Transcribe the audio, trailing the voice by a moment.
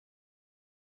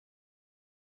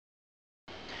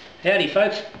Howdy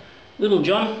folks, Little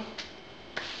John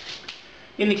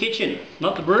in the kitchen,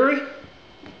 not the brewery.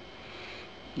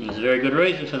 And there's a very good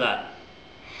reason for that.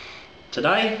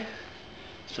 Today,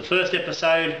 it's the first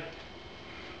episode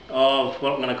of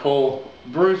what I'm going to call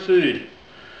Brew Food.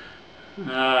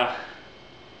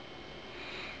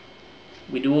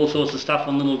 We do all sorts of stuff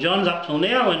on Little John's up till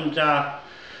now, and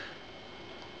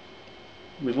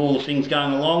with all the things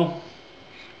going along,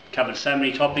 covered so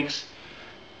many topics.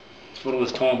 Thought it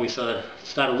was time we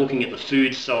started looking at the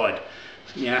food side.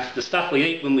 You know, the stuff we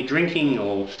eat when we're drinking,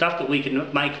 or stuff that we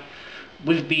can make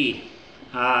with beer.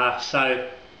 So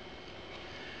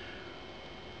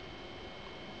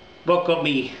what got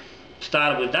me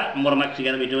started with that, and what I'm actually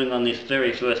going to be doing on this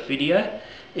very first video,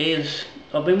 is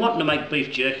I've been wanting to make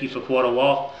beef jerky for quite a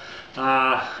while,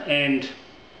 and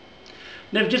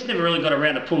never really got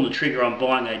around to pulling the trigger on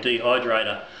buying a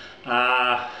dehydrator.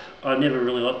 I never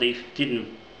really liked these,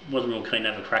 wasn't real keen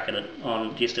to have a crack at it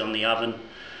just on the oven.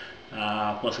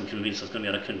 Wasn't convinced I was going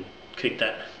to be able to keep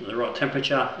that at the right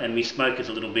temperature, and my smoke is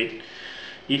a little bit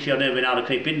iffy. I've never been able to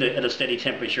keep it at a steady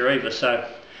temperature either, so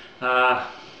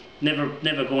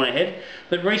never gone ahead.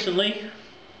 But recently,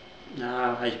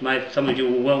 as some of you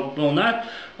will well know,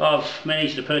 I've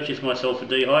managed to purchase myself a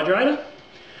dehydrator.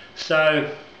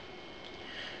 So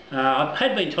I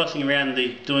had been tossing around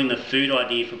doing the food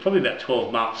idea for probably about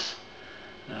 12 months.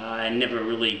 And never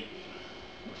really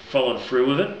followed through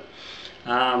with it.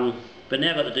 But now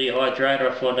I've got the dehydrator,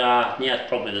 I thought now's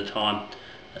probably the time.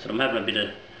 I said I'm having a bit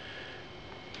of,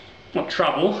 not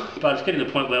trouble, but it's getting to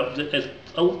the point where there's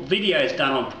videos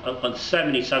done on so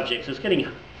many subjects. It's getting,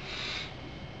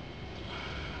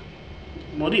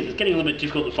 well, it's getting a little bit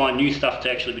difficult to find new stuff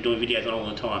to actually be doing videos on all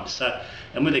the time. So,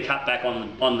 and with the cutback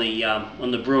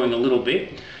on the brewing a little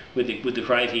bit, with the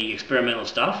crazy experimental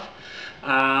stuff,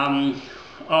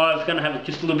 I was going to have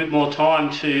just a little bit more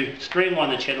time to streamline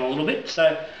the channel a little bit.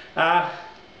 So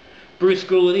brew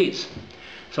school it is.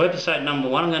 So episode number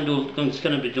 1, I'm just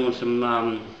going to be doing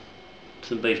some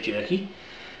beef jerky.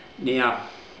 Now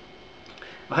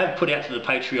I have put out to the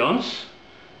Patreons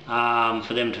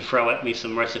for them to throw at me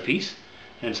some recipes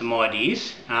and some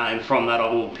ideas, and from that I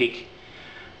will pick.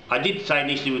 I did say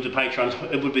initially with the Patreons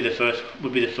it would be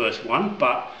the first one,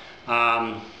 but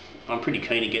I'm pretty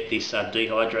keen to get this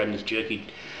dehydrated and this jerky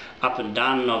up and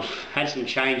done. I've had some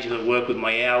changes at work with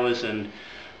my hours and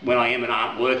when I am and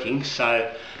aren't working,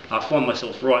 so I find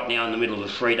myself right now in the middle of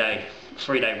a three-day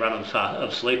run of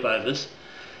sleepovers.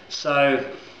 So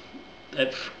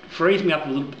it frees me up a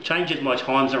little, changes my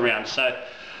times around. So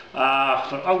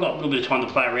I've got a little bit of time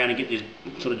to play around and get this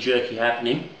sort of jerky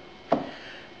happening.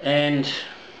 And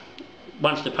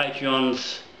once the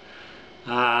Patreons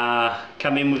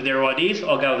come in with their ideas,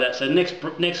 I'll go with that. So next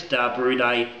brew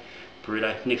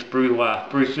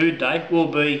food day will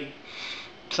be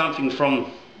something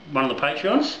from one of the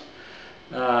Patreons,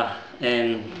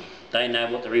 and they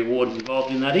know what the reward involved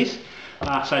in that is.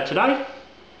 So today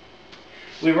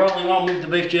we're rolling on with the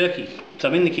beef jerky. So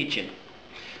I'm in the kitchen.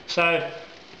 So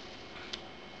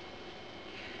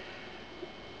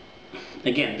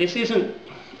again, this isn't,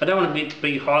 I don't want it to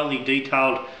be highly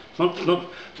detailed.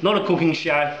 It's not a cooking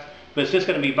show, but it's just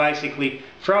going to be basically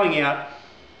throwing out,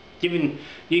 giving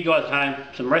you guys at home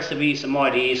some recipes, some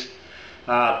ideas,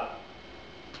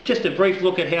 just a brief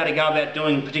look at how to go about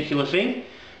doing a particular thing,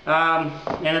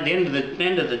 and at the end of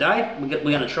the day, we're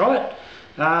going to try it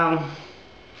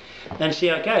and see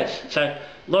how it goes. So a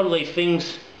lot of these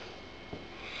things,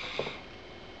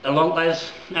 along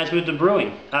as with the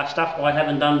brewing, stuff I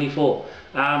haven't done before.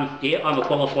 Yeah, I'm a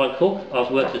qualified cook. I've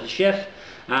worked as a chef.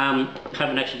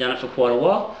 Haven't actually done it for quite a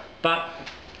while, but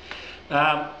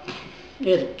yeah,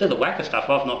 there's the whacker stuff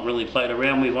I've not really played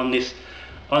around with on this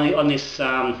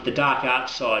the dark art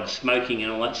side, smoking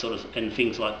and all that sort of, and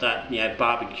things like that, you know,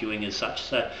 barbecuing and such.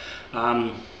 So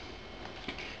and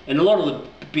a lot of the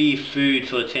beer food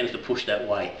sort of tends to push that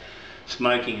way,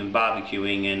 smoking and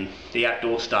barbecuing and the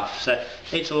outdoor stuff. So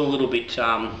it's all a little bit,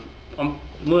 I'm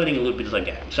learning a little bit as I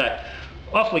go. So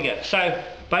off we go. So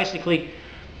basically,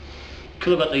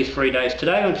 because I've got these 3 days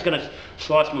today, I'm just going to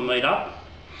slice my meat up.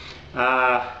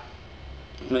 I'm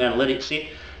going to let it sit.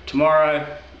 Tomorrow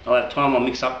I'll have time, I'll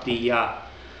mix up the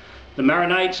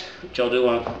marinades, which I'll do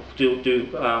on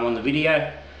the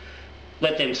video.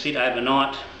 Let them sit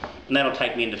overnight, and that'll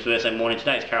take me into Thursday morning.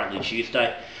 Today is currently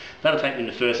Tuesday. That'll take me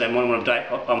into Thursday morning when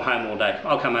I'm home all day.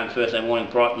 I'll come home Thursday morning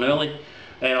bright and early,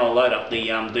 and I'll load up the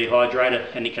dehydrator,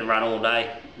 and it can run all day.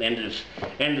 The end of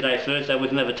the day Thursday we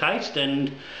can have a taste,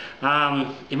 and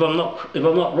if I'm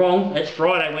not wrong, it's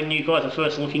Friday when you guys are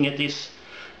first looking at this,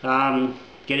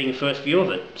 getting a first view of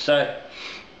it. So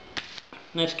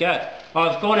let's go.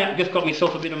 I've gone out and just got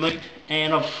myself a bit of meat,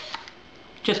 and I've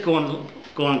just gone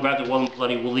and grabbed the Wallen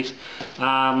bloody Woolies.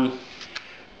 And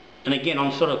again,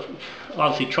 I'm sort of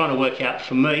obviously trying to work out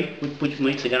for me which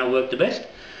meats are going to work the best.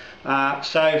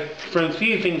 So from a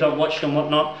few things I've watched and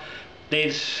whatnot,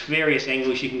 there's various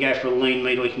angles. You can go for a lean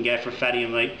meat or you can go for a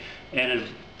fattier meat, and it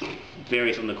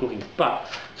varies on the cooking. But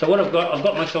so what I've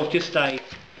got myself just a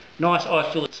nice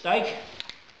eye fillet steak,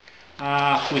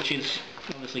 which is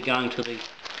obviously going to the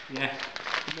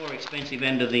more expensive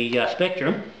end of the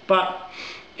spectrum. But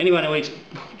anyone who eats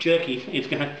jerky is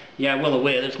going to, well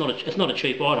aware that it's not a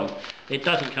cheap item. It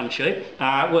doesn't come cheap.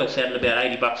 It works out at about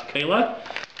 $80 a kilo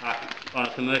on a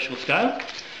commercial scale.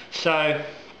 So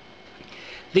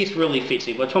this really fits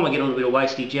in. By the time I get a little bit of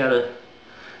wastage out of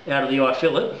the eye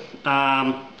fillet,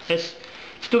 it's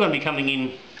still going to be coming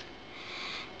in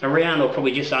around or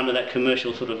probably just under that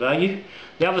commercial sort of value.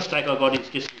 The other steak I got is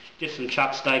just some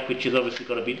chuck steak, which has obviously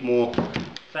got a bit more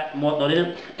fat and whatnot in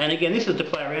it. And again, this is to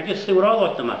play around, just see what I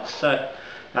like the most. So,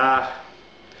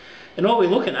 and all we're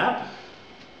looking at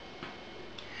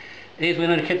is we're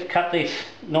going to cut this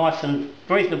nice and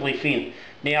reasonably thin.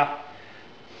 Now,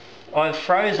 I've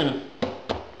frozen,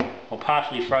 or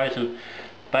partially frozen,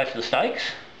 both the steaks,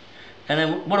 and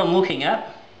then what I'm looking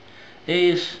at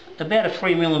is about a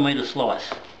 3mm slice.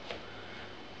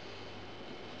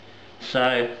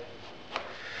 So,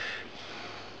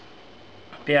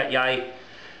 about yay.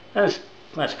 That's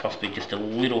possibly just a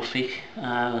little thick.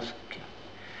 And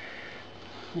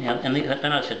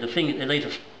I said the thing, these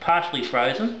are partially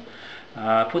frozen.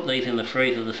 I put these in the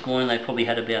freezer this morning. They probably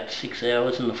had about 6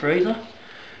 hours in the freezer,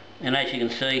 and as you can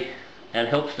see, it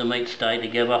helps the meat stay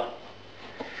together.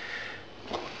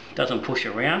 Doesn't push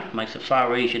around, makes it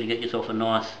far easier to get yourself a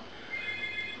nice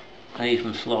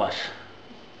even slice.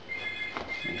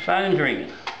 The phone's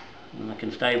ringing, and I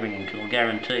can stay ringing because I'll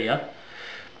guarantee you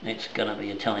it's going to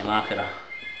be a telemarketer.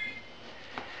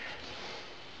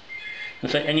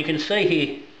 And you can see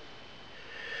here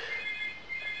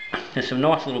there's some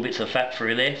nice little bits of fat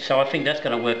through there, so I think that's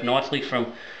going to work nicely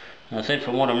from, as I said,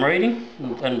 from what I'm reading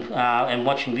and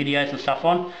watching videos and stuff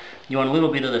on. You want a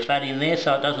little bit of the fat in there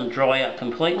so it doesn't dry out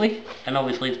completely, and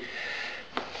obviously,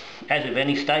 as with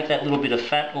any steak, that little bit of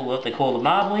fat, or what they call the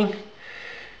marbling,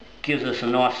 gives us a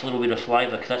nice little bit of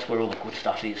flavour, because that's where all the good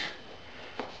stuff is.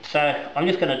 So I'm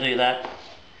just going to do that,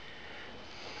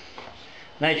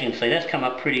 and as you can see, that's come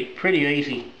up pretty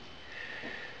easy,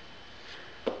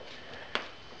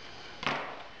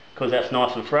 because that's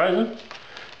nice and frozen.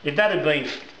 If that had been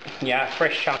a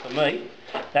fresh chunk of meat,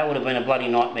 that would have been a bloody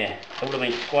nightmare. It would have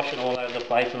been squashing all over the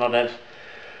place, and I'd have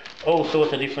all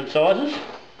sorts of different sizes.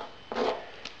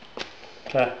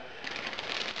 So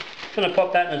just going to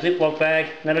pop that in a Ziploc bag,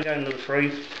 and that'll go into the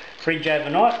fridge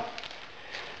overnight.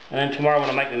 And then tomorrow when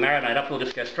I make the marinade up, we'll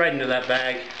just go straight into that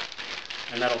bag,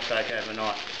 and that'll soak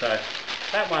overnight. So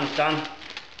that one's done.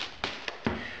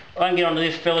 I can get onto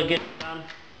this fella, get it done.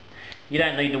 You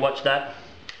don't need to watch that.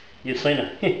 You've seen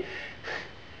it.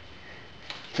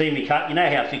 See me cut. You know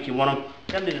how thick you want them.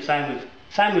 That'll do the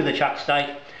same with the chuck steak.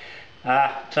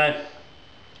 So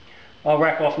I'll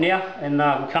wrap off now, and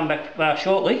we'll come back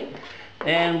shortly,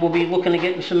 and we'll be looking at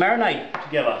getting some marinade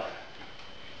together.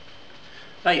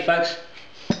 Hey folks,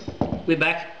 we're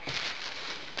back.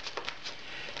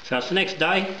 So it's the next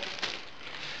day.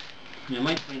 My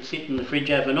mate's been sitting in the fridge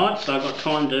overnight, so I've got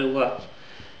time to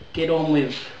get on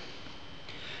with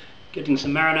getting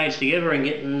some marinades together and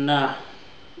getting our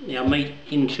meat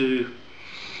into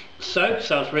soak,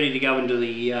 so it's ready to go into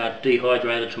the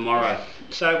dehydrator tomorrow.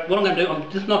 So what I'm going to do, I'm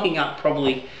just knocking up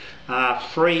probably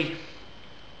three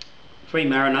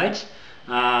marinades,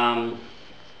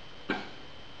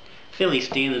 fairly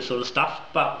standard sort of stuff,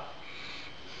 but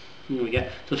here we go.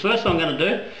 So the first one I'm going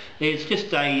to do is just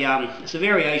it's a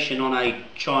variation on a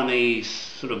Chinese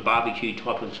sort of barbecue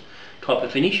type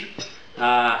of finish.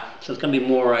 So it's going to be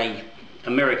more a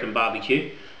American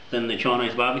barbecue than the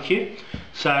Chinese barbecue.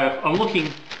 So I'm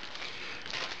looking,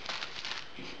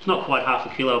 it's not quite half a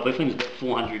kilo of beef, I think it's about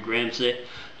 400 grams there.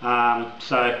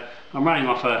 So I'm running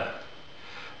off a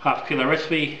half kilo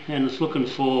recipe, and it's looking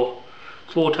for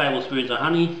 4 tablespoons of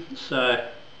honey. So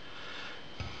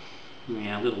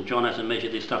yeah, little John hasn't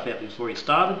measured this stuff out before he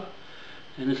started,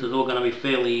 and this is all going to be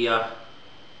fairly how's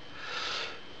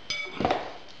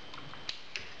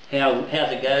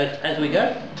it go as we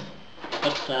go.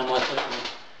 That's my second,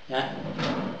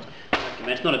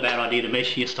 it's not a bad idea to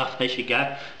measure your stuff as you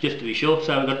go, just to be sure.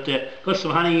 So we've got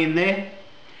some honey in there.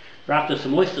 We're after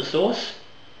some oyster sauce.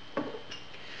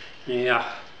 Now,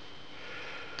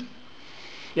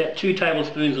 about 2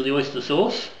 tablespoons of the oyster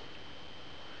sauce.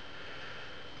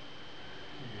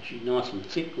 She's nice and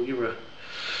thick. We'll give her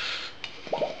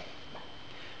a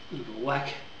little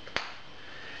whack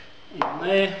in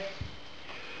there.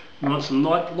 We want some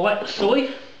light soy.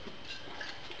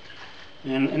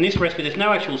 And in this recipe there's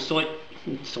no actual soy,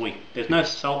 there's no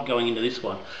salt going into this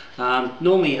one.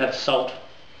 Normally you have salt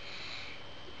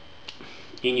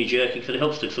in your jerky because it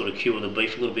helps to sort of cure the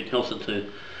beef a little bit, helps it to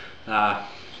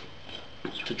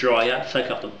dry out,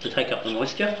 to take up the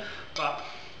moisture. But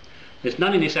there's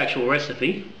none in this actual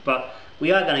recipe, but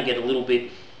we are going to get a little bit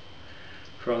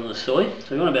from the soy.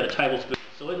 So we want about a tablespoon of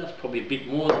soy. That's probably a bit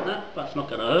more than that, but it's not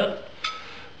going to hurt.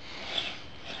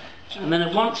 And then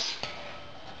it wants,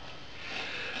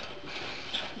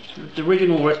 the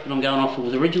original recipe I'm going off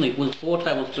was originally 4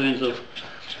 tablespoons of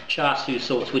char siu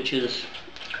sauce, which is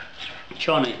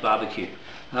Chinese barbecue.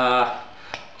 I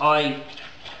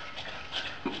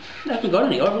haven't got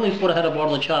any. I really thought I had a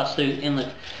bottle of char siu in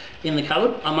the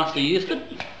cupboard. I must have used it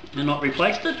and not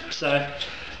replaced it. So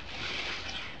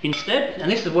instead,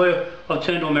 and this is where I've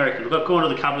turned to American. I've gone to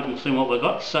the cupboard and seen what we've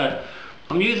got. So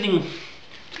I'm just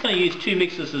going to use 2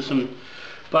 mixes of some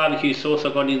barbecue sauce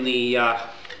I've got in the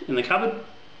cupboard.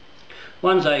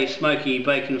 One's a smoky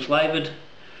bacon flavoured.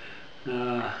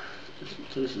 So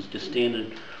this is just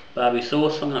standard barbecue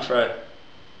sauce. I'm going to throw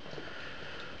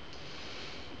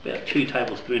about 2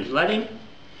 tablespoons of that in.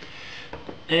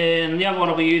 And the other one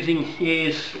I'll be using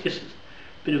is just a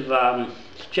bit of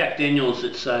Jack Daniels.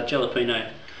 It's jalapeno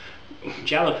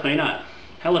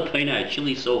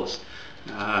chili sauce.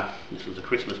 This was a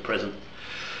Christmas present.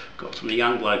 Got from the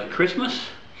young bloke at Christmas.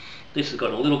 This has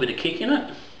got a little bit of kick in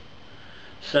it.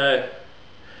 So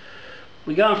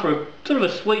we're going for a sort of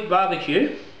a sweet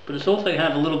barbecue, but it's also going to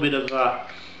have a little bit of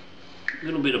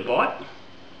bite.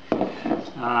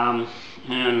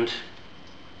 And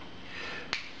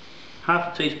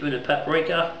half a teaspoon of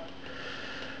paprika.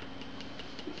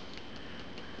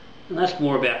 And that's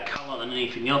more about colour than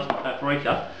anything else, the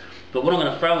paprika. But what I'm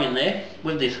going to throw in there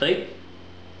with this heat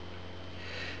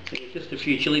is just a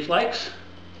few chili flakes.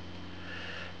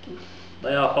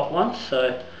 They are hot ones, so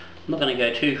I'm not going to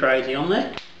go too crazy on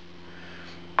there.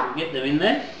 We'll get them in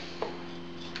there.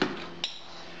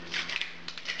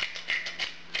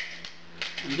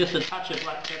 And just a touch of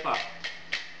black pepper.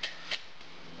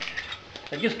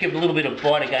 So just give it a little bit of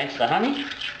bite against the honey.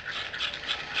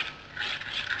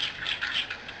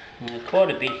 And there's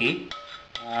quite a bit here,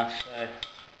 so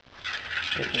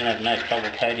definitely going to have no trouble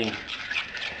coating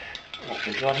what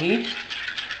we've got here.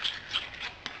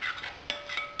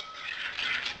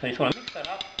 So you just want to mix that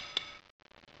up.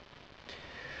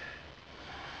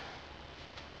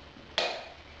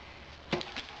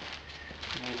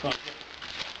 And you just want to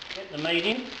get the meat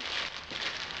in.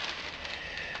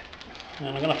 And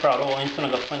I'm going to throw it all in, so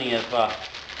I've got plenty of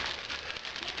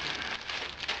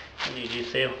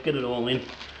juice there. Get it all in.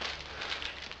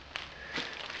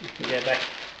 You can go back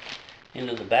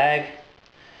into the bag.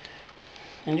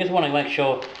 And just want to make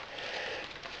sure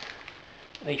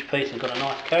each piece has got a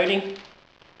nice coating.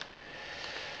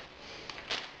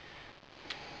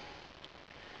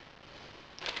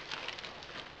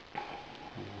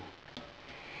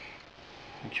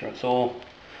 Make sure it's all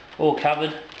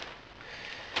covered.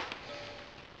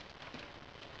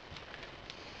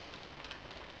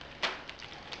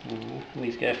 We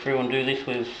just go through and do this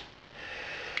with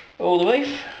all the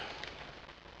beef.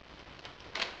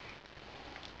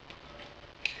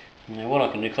 Now what I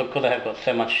can do, because I have got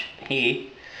so much here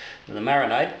in the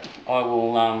marinade, I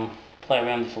will play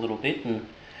around with this a little bit and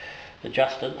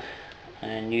adjust it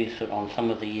and use it on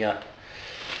some of the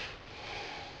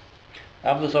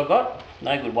others I've got.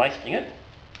 No good wasting it.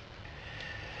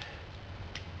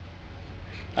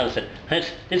 As I said,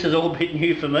 this is all a bit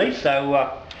new for me,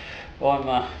 so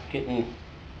I'm getting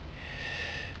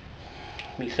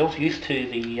myself used to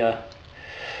the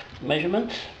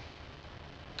measurements.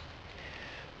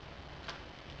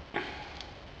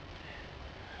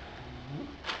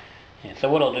 Yeah,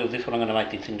 so what I'll do with this one, I'm going to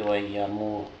make this into a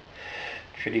more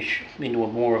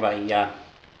more of a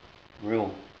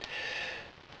real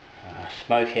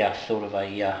smokehouse sort of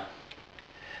a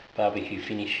barbecue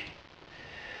finish.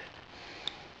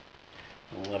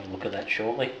 We'll have a look at that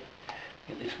shortly.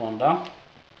 Get this one done.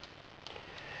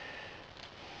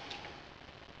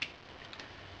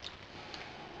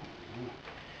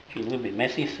 She's a little bit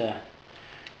messy, so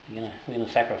we're gonna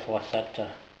sacrifice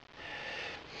that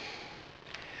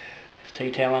tea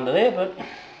towel under there, but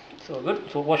it's all good.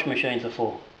 It's what washing machines are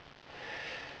for.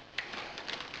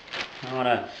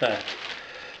 Righto, so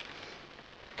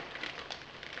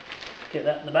get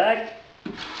that in the bag.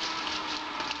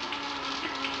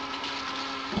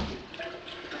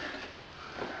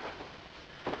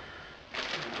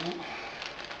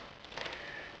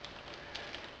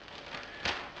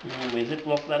 And we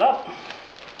ziplock that up.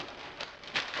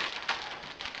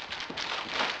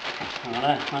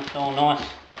 Righto, that's all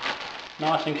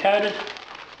nice and coated.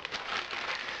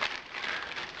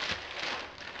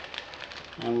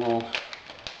 And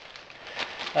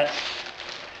that's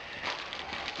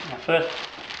our first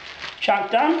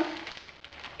chunk done.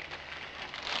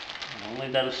 I'll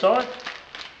leave that aside.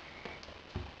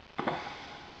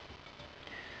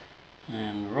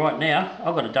 And right now,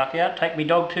 I've got to duck out, take my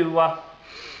dog to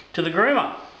the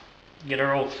groomer, get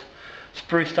her all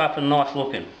spruced up and nice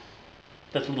looking.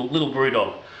 That's a little brew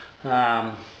dog,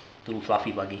 little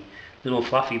fluffy buggy, little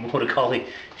fluffy border collie.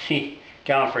 She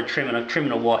going for a trim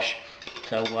and a wash,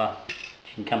 so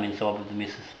she can come inside with the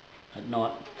missus at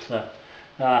night. So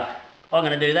I'm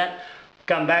going to do that.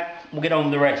 Come back, we'll get on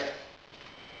with the rest.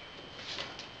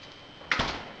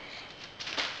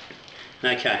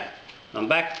 Okay, I'm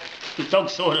back. The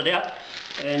dog's sorted out,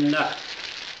 and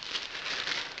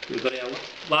we've got our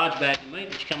large bag of meat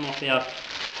which come off our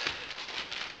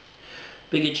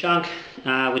bigger chunk,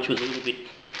 which was a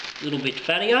little bit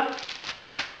fattier.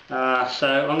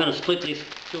 So I'm going to split this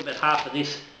to about half of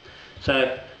this.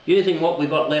 So using what we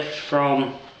got left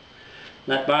from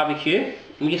that barbecue,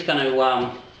 I'm just going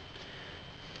to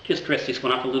just dress this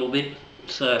one up a little bit.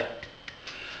 So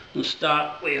we'll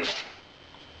start with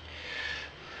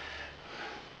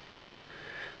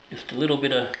just a little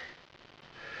bit of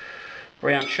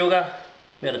brown sugar,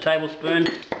 about a tablespoon.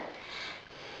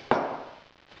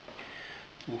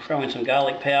 We'll throw in some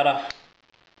garlic powder.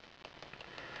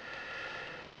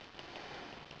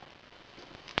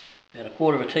 About a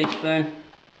quarter of a teaspoon.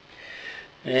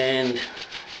 And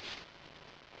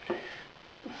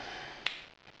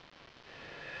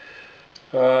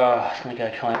I think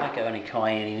I won't go any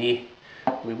cayenne in here.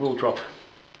 We will drop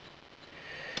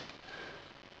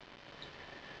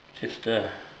just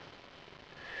a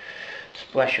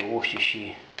splash of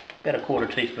Worcestershire, about a quarter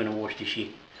teaspoon of Worcestershire.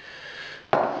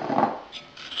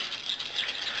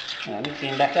 Mix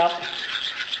him back up.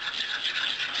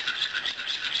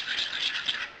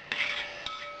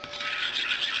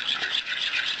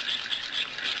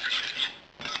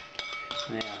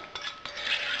 Now,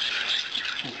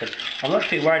 I'm not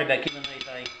too worried about giving these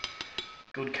a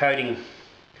good coating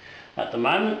at the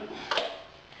moment.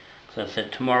 As I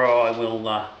said, tomorrow I will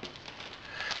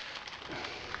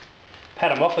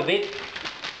pat them off a bit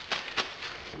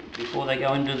before they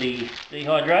go into the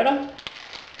dehydrator.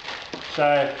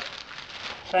 So,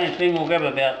 same thing, we'll grab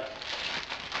about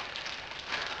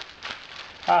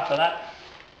half of that,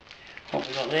 what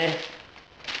we got there,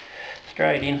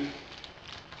 straight in,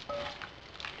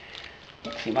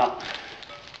 mix him up.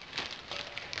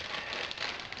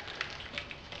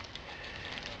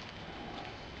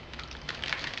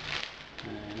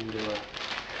 And into a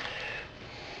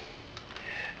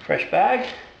fresh bag.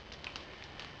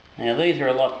 Now these are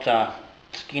a lot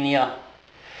skinnier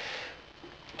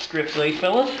strips, these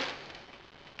fellas.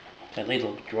 So these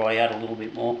will dry out a little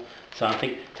bit more. So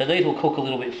these will cook a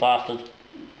little bit faster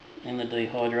in the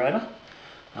dehydrator.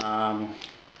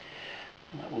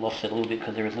 That will offset a little bit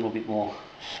because there is a little bit more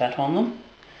fat on them.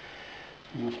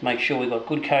 And let's make sure we've got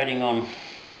good coating on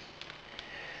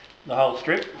the whole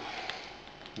strip.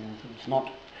 And if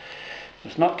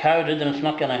it's not coated, then it's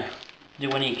not going to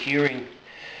do any curing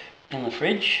in the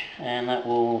fridge, and that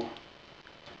will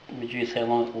reduce how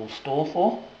long it will store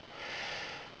for.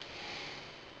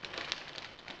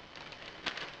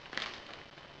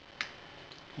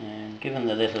 And given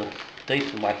that there's a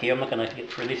decent whack here, I'm not going to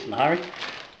get through this in a hurry.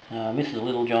 Mrs.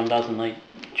 Little John doesn't eat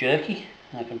jerky.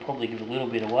 I can probably give a little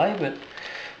bit away, but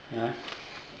you know,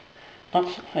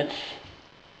 it's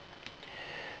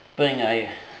being a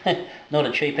not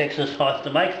a cheap exercise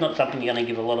to make. It's not something you're going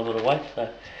to give a lot of it away. So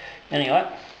anyway,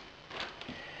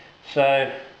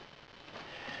 so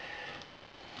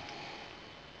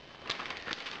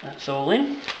that's all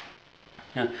in.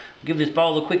 Now give this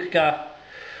bowl a quick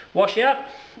wash out,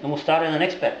 and we'll start in the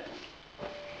next bit.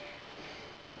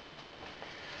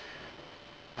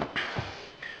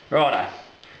 Righto,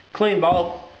 clean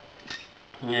bowl.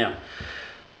 Now,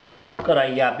 got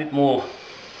a bit more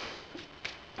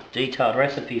detailed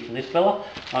recipe for this fella.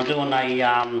 I'm doing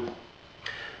a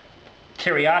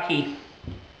teriyaki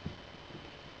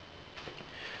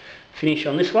finish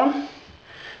on this one.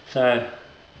 So,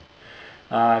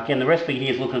 again, the recipe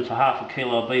here is looking for half a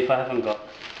kilo of beef. I haven't got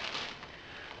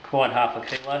quite half a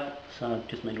kilo, so I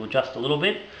just need to adjust a little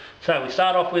bit. So we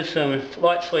start off with some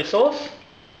light soy sauce.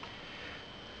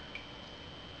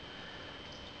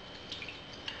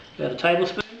 About a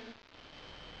tablespoon.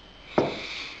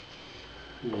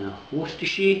 Now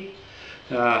Worcestershire,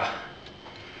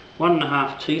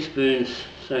 1.5 teaspoons.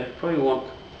 So probably want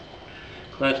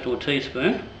close to a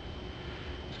teaspoon.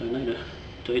 So we need to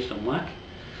do some whack.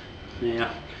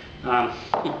 Now,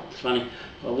 it's funny,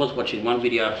 I was watching one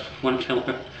video, one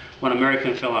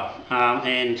American fella,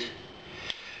 and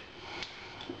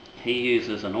he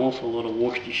uses an awful lot of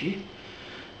Worcestershire,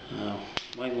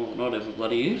 way more than I'd ever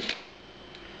bloody use.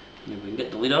 And if we can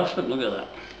get the lid off it, look at that,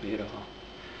 beautiful.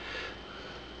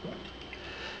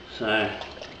 So,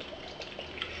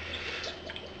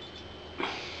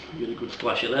 get a good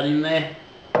splash of that in there.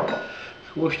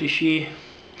 Worcestershire.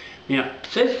 Now, it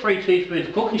says 3 teaspoons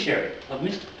of cooking sherry. I've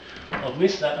missed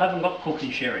that. I haven't got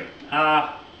cooking sherry.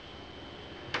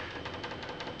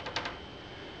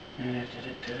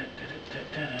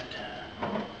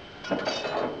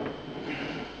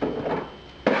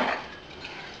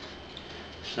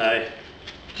 So,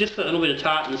 just for a little bit of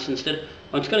tartness instead,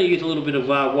 I'm just going to use a little bit of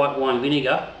white wine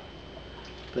vinegar,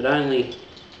 but only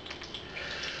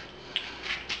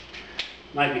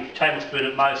maybe a tablespoon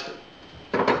at most.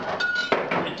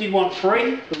 I did want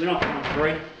 3, but we're not going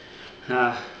 3.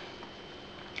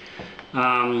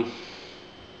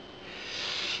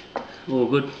 All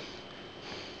good.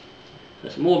 So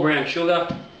some more brown sugar.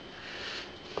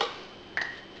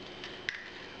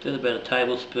 Just about a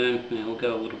tablespoon. Now we'll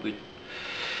go a little bit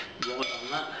light on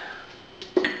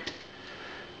that.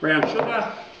 Brown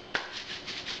sugar.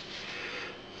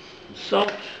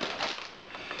 Salt.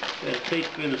 About a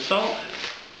teaspoon of salt.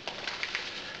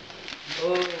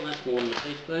 Oh, that's more than a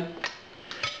teaspoon.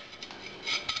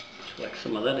 Just whack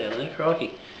some of that out of there,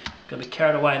 crikey. Got to be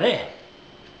carried away there.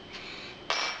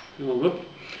 All good.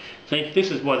 See, this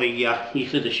is why you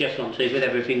see the chefs on TV with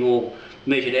everything all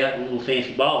measured out in little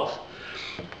fancy bowls.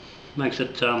 Makes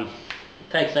it,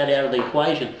 takes that out of the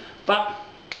equation. But,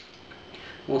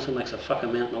 also makes a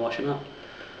fucking mountain of washing up.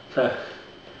 So,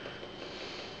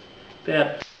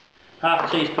 about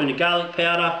half a teaspoon of garlic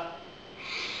powder.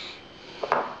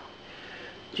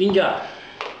 Ginger.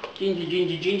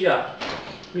 Ginger.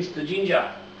 Mr.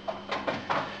 Ginger.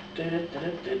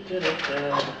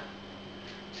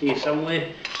 It's here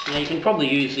somewhere. Now you can probably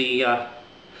use the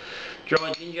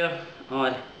dried ginger.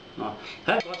 I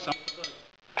have got some. I've got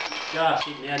a jar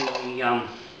sitting out in the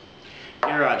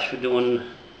garage for doing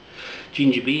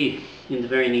ginger beer in the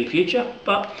very near future,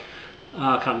 but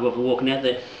I can't bother walking out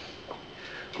there.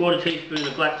 Quarter teaspoon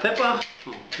of black pepper.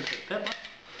 Oh, pepper.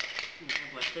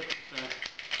 Black pepper.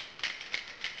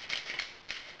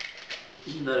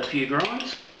 So about a few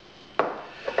grinds.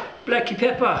 Blacky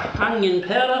pepper, onion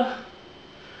powder.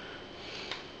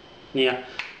 Now,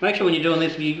 make sure when you're doing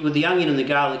this with the onion and the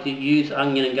garlic, you use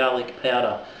onion and garlic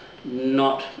powder.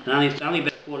 Not only about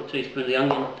a quarter teaspoon of the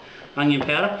onion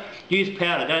powder. Use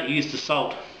powder, don't use the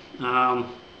salt.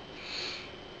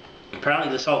 Apparently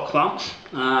the salt clumps,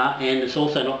 and it's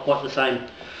also not quite the same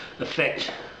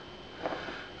effect.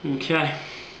 Okay.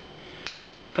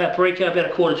 Paprika, about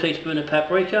a quarter teaspoon of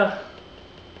paprika.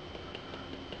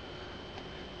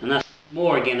 And that's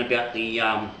more again about the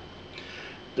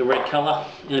red colour,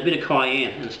 and a bit of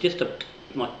cayenne, and it's just a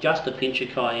pinch of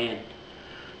cayenne,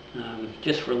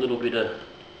 just for a little bit of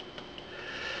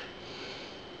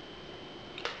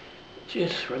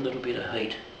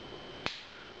heat.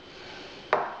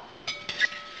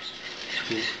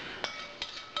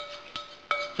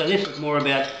 So this is more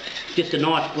about just a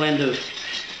nice blend of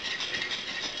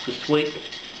the sweet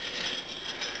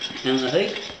and the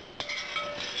heat.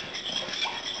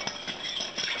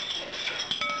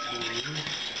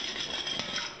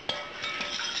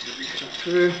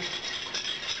 Through.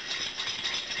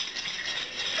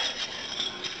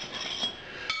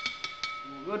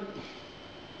 All good.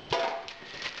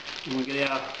 And we get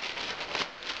our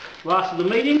last of the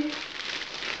meeting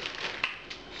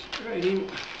straight in.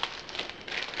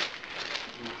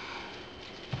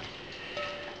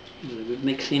 Give it a good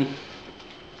mix in.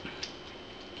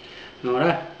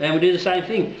 Alright, and we do the same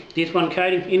thing. This one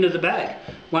coating into the bag.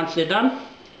 Once they're done,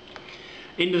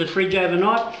 into the fridge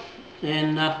overnight,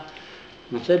 and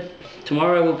I said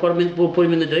tomorrow we'll put them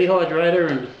in the dehydrator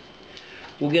and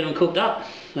we'll get them cooked up.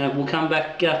 We'll come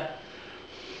back.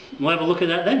 We'll have a look at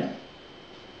that then.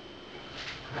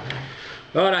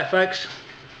 Righto, folks.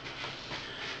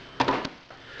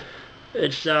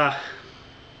 It's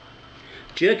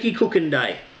jerky cooking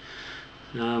day.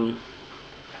 I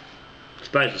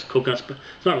suppose it's cooking. It's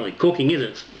not really cooking, is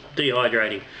it? It's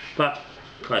dehydrating, but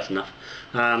close enough.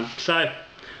 So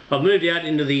I've moved out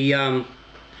into the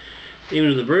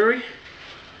brewery,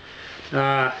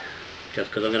 just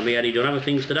because I'm going to be out here doing other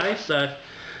things today, so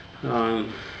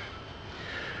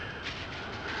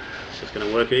it's just going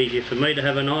to work easier for me to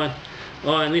have an eye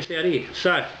on this out here.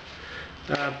 So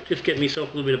just get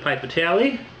myself a little bit of paper towel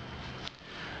here.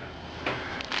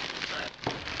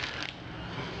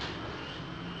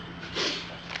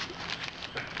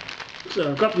 So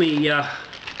I've got me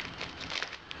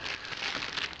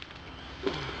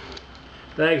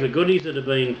bags of goodies that have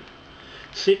been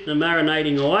sitting and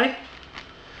marinating away.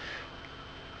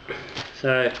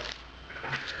 So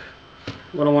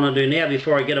what I want to do now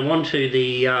before I get them onto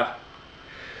the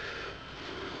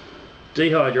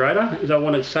dehydrator is I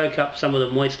want to soak up some of the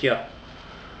moisture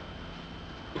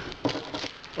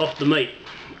off the meat,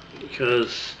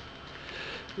 because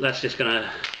that's just going to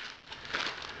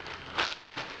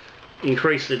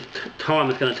increase the time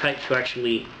it's going to take to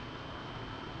actually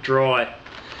dry,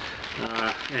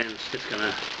 and it's just going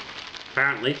to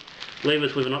apparently leave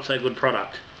us with a not so good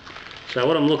product. So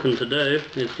what I'm looking to do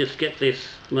is just get this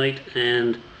meat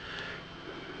and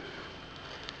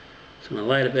just going to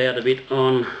lay it about a bit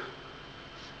on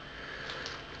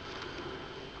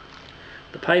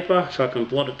the paper so I can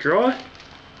blot it dry,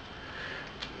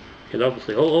 because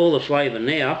obviously all the flavour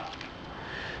now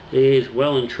is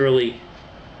well and truly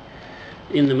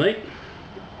in the meat,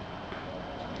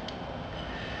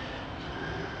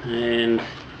 and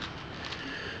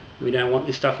we don't want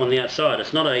this stuff on the outside.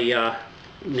 It's not a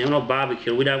now, not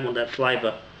barbecue, we don't want that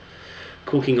flavour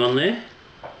cooking on there.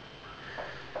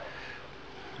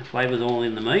 The flavour's all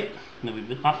in the meat, and there'll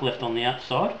be enough left on the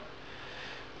outside.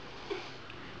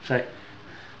 So you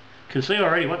can see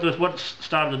already what's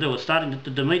started to do. It's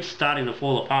the meat's starting to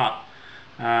fall apart.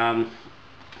 So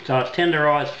it's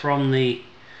tenderised from the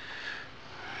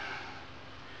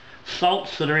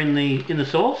salts that are in the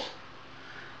sauce,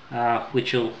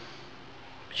 which will,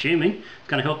 assuming, it's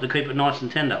going to help to keep it nice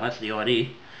and tender. That's the idea.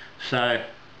 So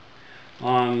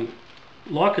I'm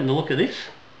liking the look of this.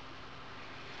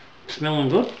 It's smelling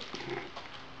good.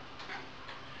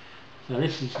 So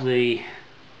this is the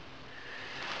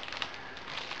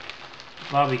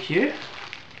barbecue.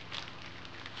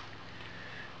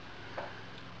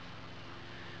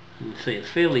 You can see it's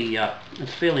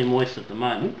fairly moist at the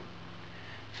moment.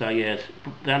 So yeah,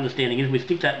 the understanding is we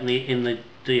stick that in the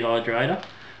dehydrator.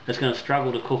 It's going to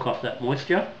struggle to cook off that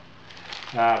moisture,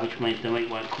 which means the meat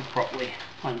won't cook properly,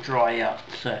 won't dry out.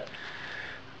 So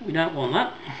we don't want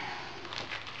that.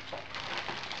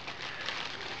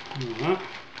 Alright.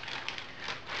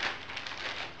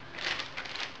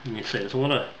 And you see there's a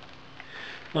lot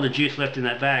of juice left in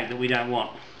that bag that we don't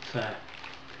want. So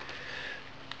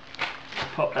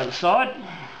pop that aside.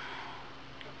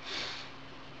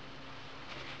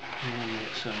 And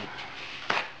get some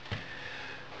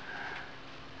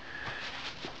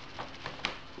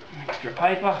extra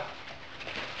paper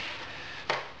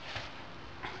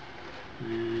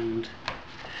and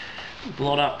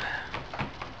blot up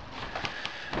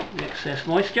the excess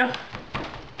moisture.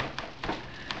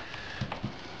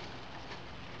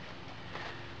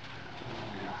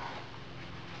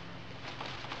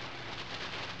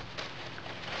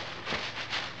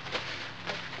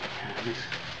 This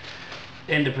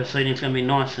end of proceeding is going to be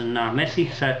nice and messy,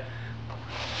 so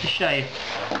just show you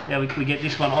how we get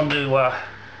this one onto a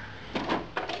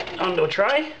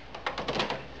tray.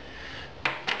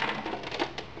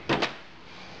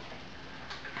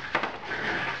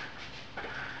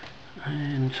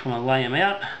 And just want to lay them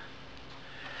out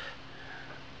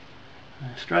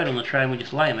straight on the tray, and we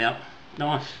just lay them out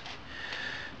nice.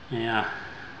 Now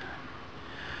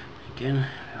again,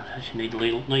 you need to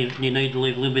leave a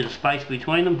little bit of space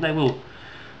between them. They will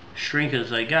shrink as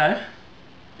they go,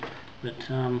 but it's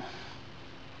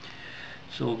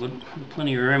all good.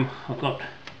 Plenty of room. I've got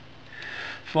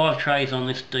 5 trays on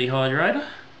this dehydrator,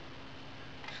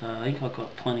 so I think I've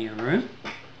got plenty of room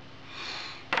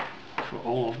for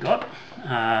all I've got.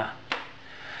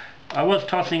 I was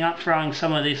tossing up throwing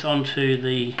some of this onto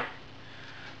the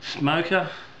smoker,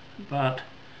 but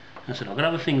I said I've got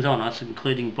other things on us,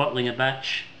 including bottling a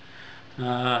batch,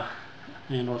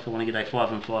 and also want to get a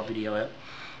 5 and 5 video out.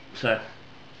 So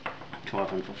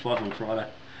 5 on Friday,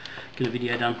 get a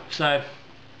video done. So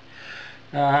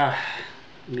a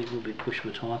little bit push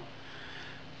for time.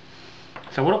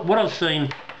 So what I've seen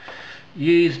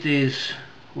used is,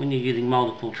 when you're using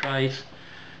multiple trays,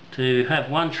 to have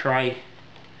one tray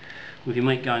with your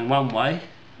meat going one way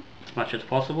as much as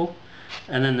possible,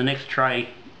 and then the next tray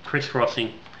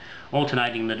crisscrossing,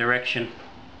 alternating the direction,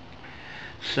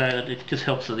 so that it just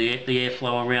helps with the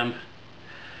airflow around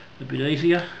a bit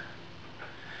easier.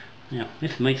 Now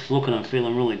this meat's looking and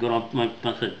feeling really good. I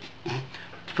said,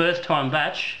 first time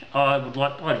batch,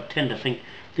 I tend to think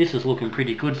this is looking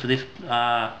pretty good for this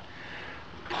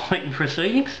point in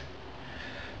proceedings.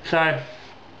 So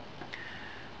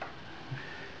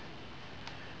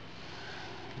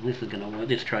this is going to work.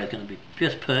 This tray is going to be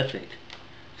just perfect.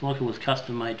 It's like it was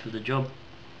custom made for the job.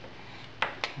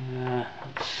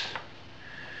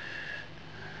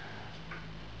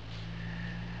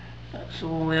 that's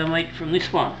all our meat from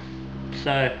this one.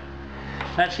 So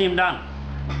that's him done.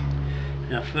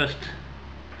 Our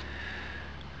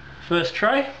first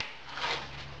tray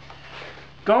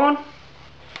gone.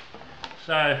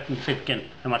 So you can see again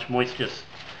how much moisture's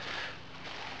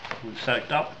we've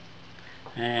soaked up,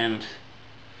 and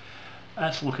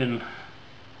that's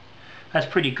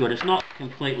pretty good. It's not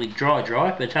completely dry,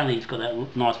 but it's got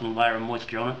that nice little layer of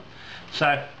moisture on it.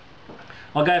 So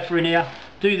I'll go through now,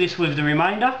 do this with the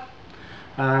remainder.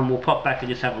 We'll pop back and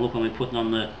just have a look when we're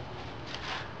putting the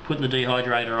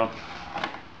dehydrator on.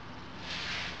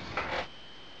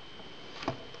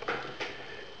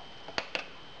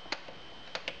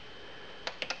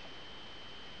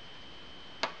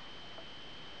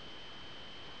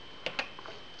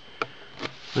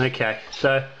 Okay,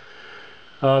 so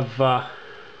I've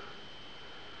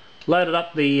loaded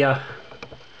up the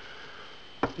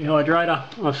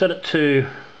dehydrator. I've set it to,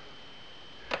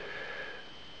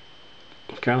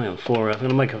 it's currently on 4 hours. I'm going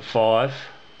to make it 5.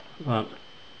 But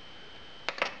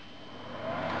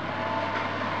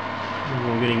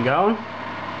we're getting going.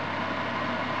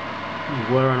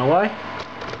 Whirring away.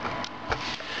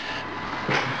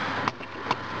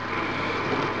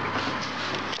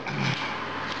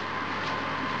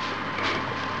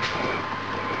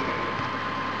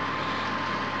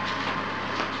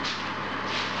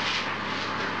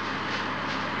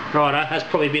 Righto, that's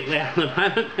probably a bit loud at the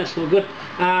moment, that's all good.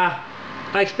 I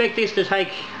expect this to take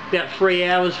about 3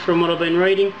 hours from what I've been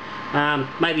reading,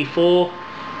 maybe 4.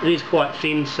 It is quite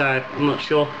thin, so I'm not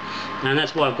sure, and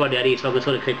that's why I've got it out here, so I can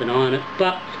sort of keep an eye on it.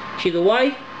 But either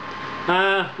way,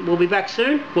 we'll be back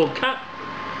soon. We'll cut.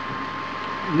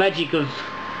 Magic of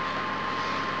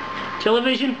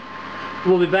television.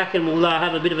 We'll be back and we'll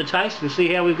have a bit of a taste and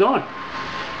see how we've gone.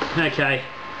 Okay.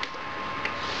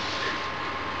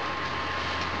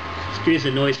 Excuse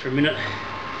the noise for a minute.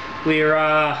 We're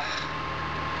about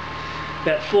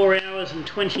 4 hours and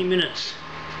 20 minutes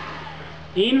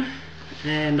in,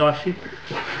 and I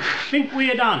think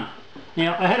we are done.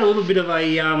 Now, I had a little bit of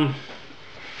a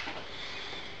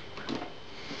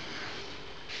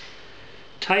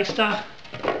taster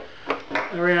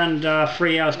around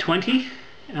 3 hours 20.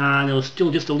 There was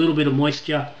still just a little bit of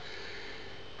moisture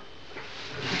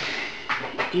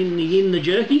in the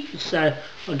jerky, so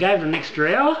I gave it an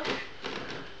extra hour,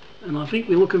 and I think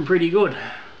we're looking pretty good.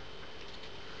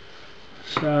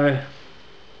 So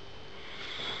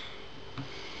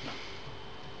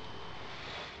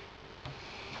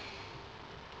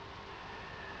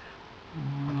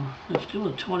there's still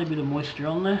a tiny bit of moisture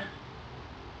on there.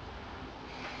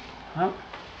 Oh.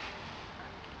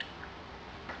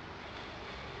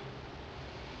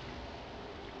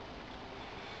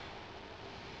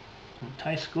 It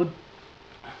tastes good.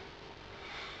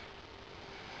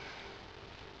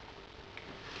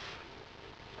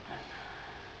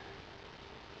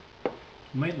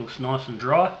 Meat looks nice and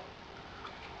dry.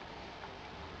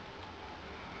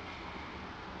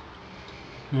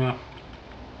 Yeah.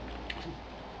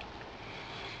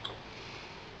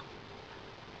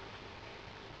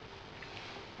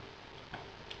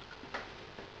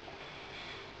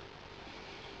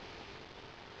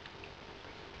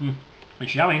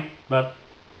 It's yummy, but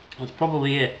it's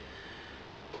probably it's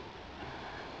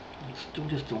still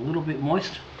just a little bit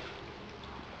moist.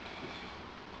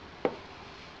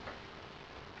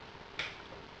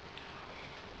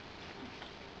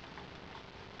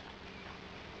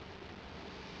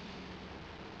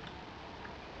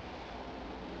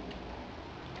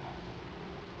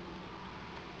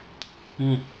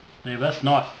 Yeah, that's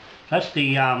nice. That's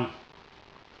the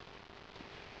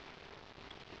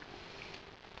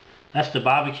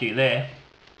barbecue there.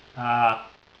 As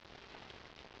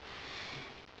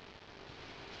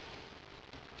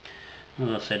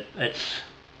I said, it's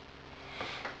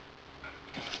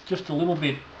just a little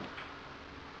bit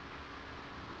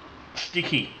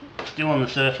sticky still on the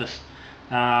surface.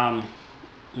 And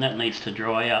that needs to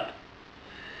dry out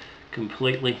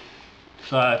completely.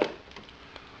 So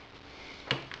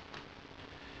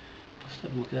let's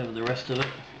have a look over the rest of it.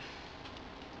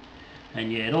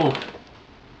 And yeah,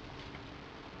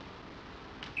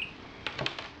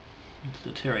 it's the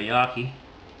teriyaki.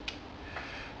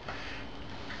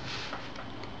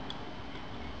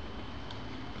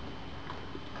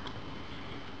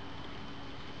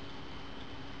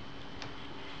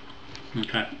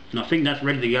 Okay, and I think that's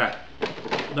ready to go.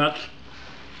 That's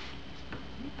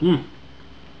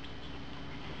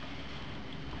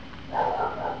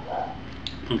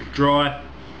it's dry,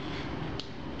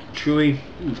 chewy,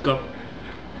 it's got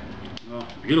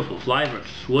beautiful flavour.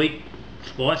 It's sweet,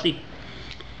 spicy,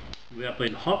 without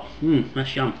being hot.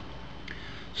 That's yum.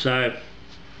 So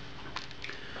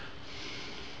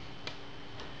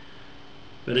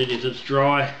but it's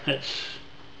dry. It's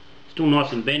still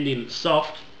nice and bendy and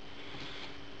soft,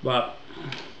 but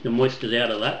the moisture's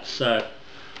out of that. So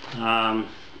and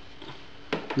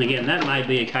again, that may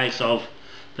be a case of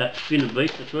that fin of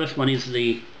beef. The first one is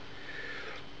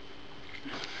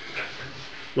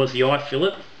was the eye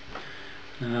fillet.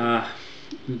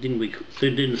 Didn't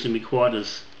seem to be quite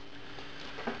as.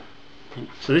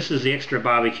 So this is the extra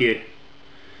barbecue.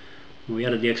 We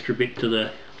added the extra bit to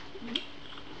the.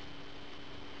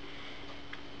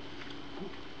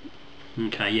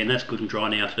 Okay, yeah, and that's good and dry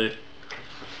now too.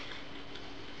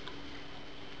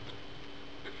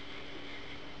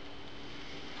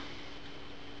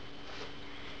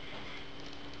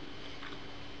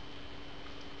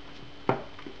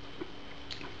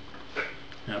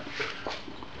 Yep.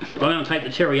 I'm going to take the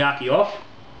teriyaki off,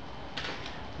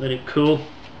 let it cool.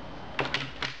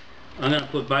 I'm going to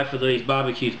put both of these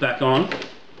barbecues back on.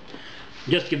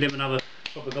 Just give them another,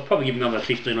 I'll probably give them another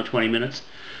 15 or 20 minutes,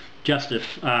 just to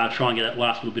try and get that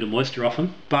last little bit of moisture off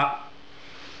them. But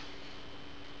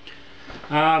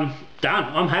done.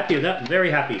 I'm happy with that.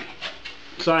 Very happy.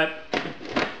 So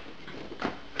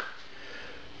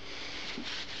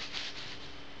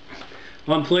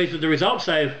I'm pleased with the results.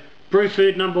 So Brew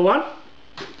Food #1,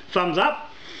 thumbs up.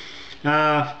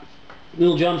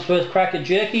 Little John's first crack at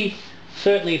jerky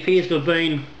certainly appears to have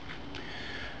been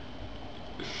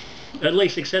at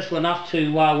least successful enough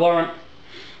to warrant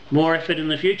more effort in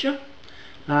the future.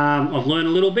 I've learned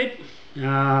a little bit.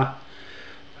 I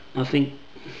think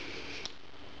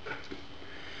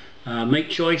meat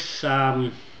choice,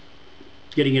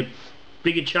 getting a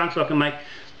bigger chunk so I can make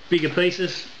bigger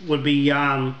pieces would be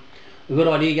a good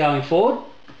idea going forward.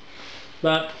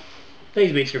 But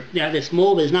these bits are, they're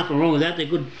small. There's nothing wrong with that. They're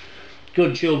good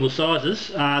chewable sizes.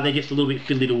 They're just a little bit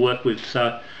fiddly to work with.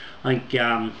 So I think if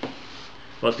I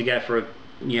was to go for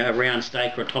a round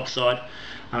steak or a top side,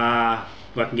 if I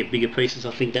can get bigger pieces,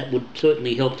 I think that would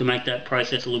certainly help to make that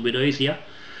process a little bit easier.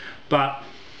 But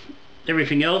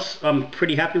everything else I'm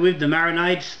pretty happy with. The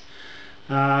marinades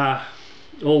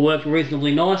all work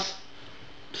reasonably nice.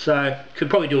 So could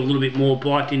probably do a little bit more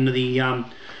bite into the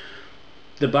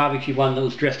barbecue one that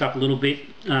was dressed up a little bit.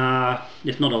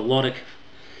 There's not a lot of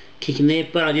kick in there,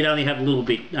 but I did only have a little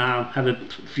bit. Have a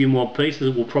few more pieces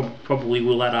that will probably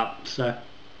will add up. So,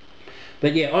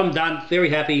 but yeah, I'm done. Very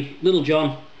happy. Little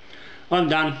John, I'm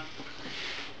done.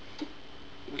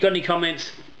 Got any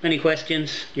comments? Any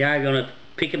questions? Yeah, you want to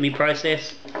pick at me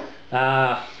process? Go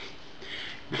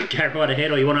right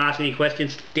ahead, or you want to ask any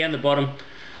questions? Down the bottom,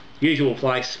 usual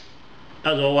place.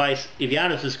 As always, if you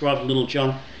aren't subscribed to Little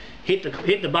John, hit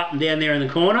the button down there in the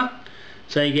corner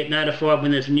so you get notified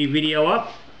when there's a new video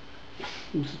up.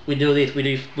 We do this, we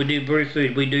do brew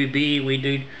food, we do beer, we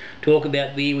do talk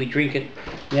about beer, we drink it.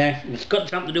 Yeah, if it's got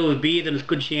something to do with beer, then it's a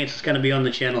good chance it's going to be on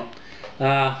the channel.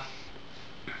 Other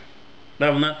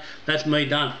than that, that's me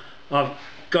done. I've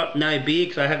got no beer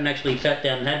because I haven't actually sat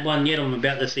down and had one yet. I'm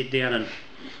about to sit down and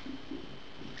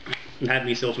have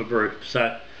myself a brew.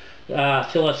 So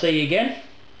till I see you again,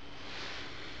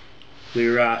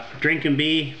 we're drinking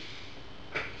beer,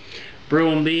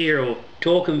 brewing beer, or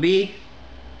talking beer.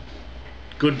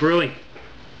 Good brewing.